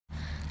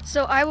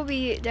So I will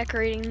be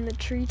decorating the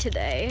tree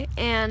today,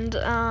 and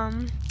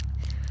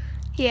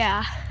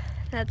yeah,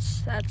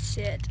 that's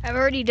it. I've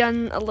already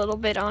done a little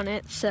bit on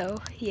it, so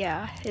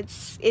yeah,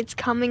 it's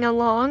coming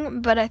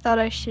along, but I thought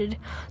I should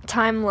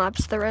time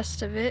lapse the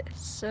rest of it,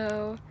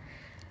 so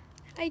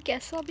I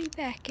guess I'll be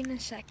back in a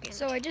second.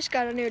 So I just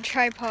got a new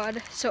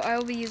tripod, so I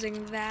will be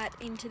using that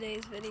in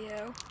today's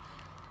video.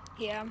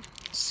 Yeah,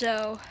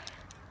 so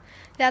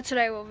that's what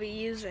I will be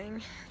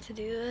using to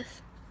do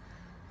this,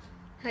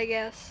 I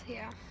guess.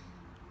 Yeah.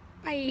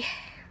 Bye.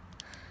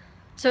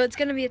 So it's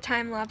gonna be a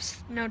time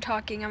lapse, no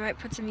talking. I might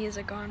put some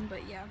music on,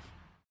 but yeah.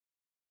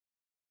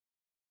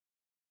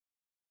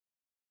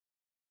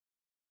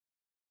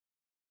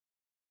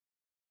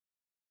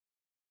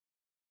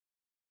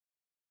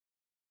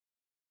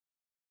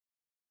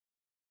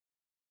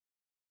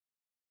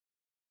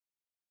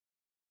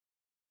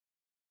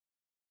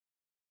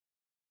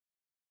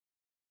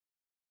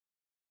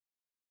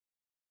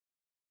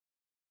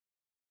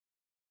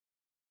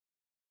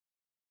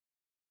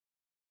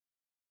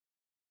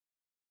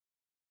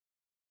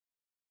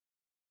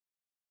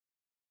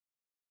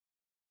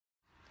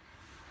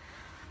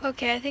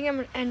 Okay, I think I'm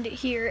gonna end it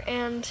here,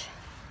 and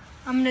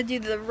I'm gonna do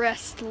the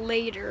rest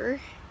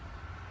later.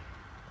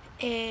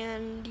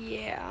 And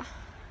yeah,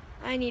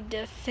 I need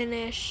to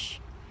finish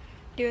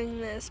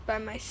doing this by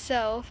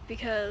myself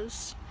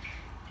because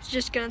it's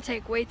just gonna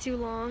take way too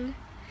long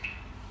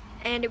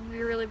and it would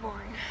be really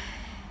boring.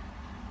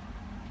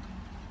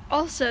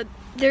 Also,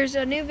 there's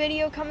a new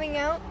video coming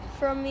out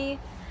from me,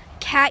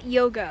 cat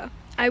yoga.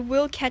 I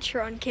will catch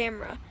her on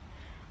camera.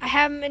 I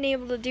haven't been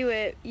able to do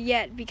it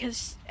yet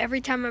because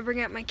every time I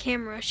bring out my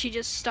camera, she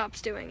just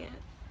stops doing it.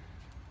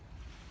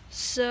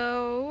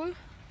 So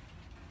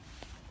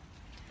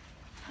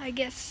I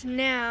guess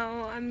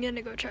now I'm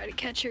gonna go try to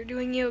catch her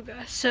doing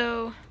yoga.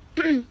 So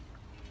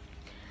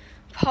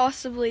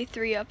possibly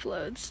 3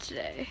 uploads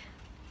today,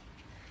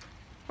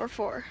 or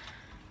 4.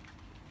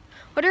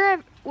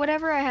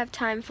 Whatever I have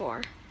time for.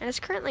 And it's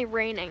currently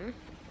raining.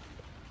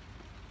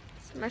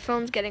 So my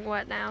phone's getting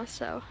wet now,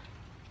 so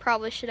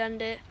probably should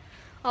end it.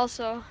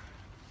 Also,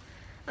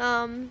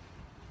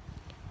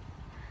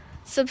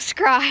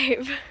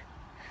 subscribe.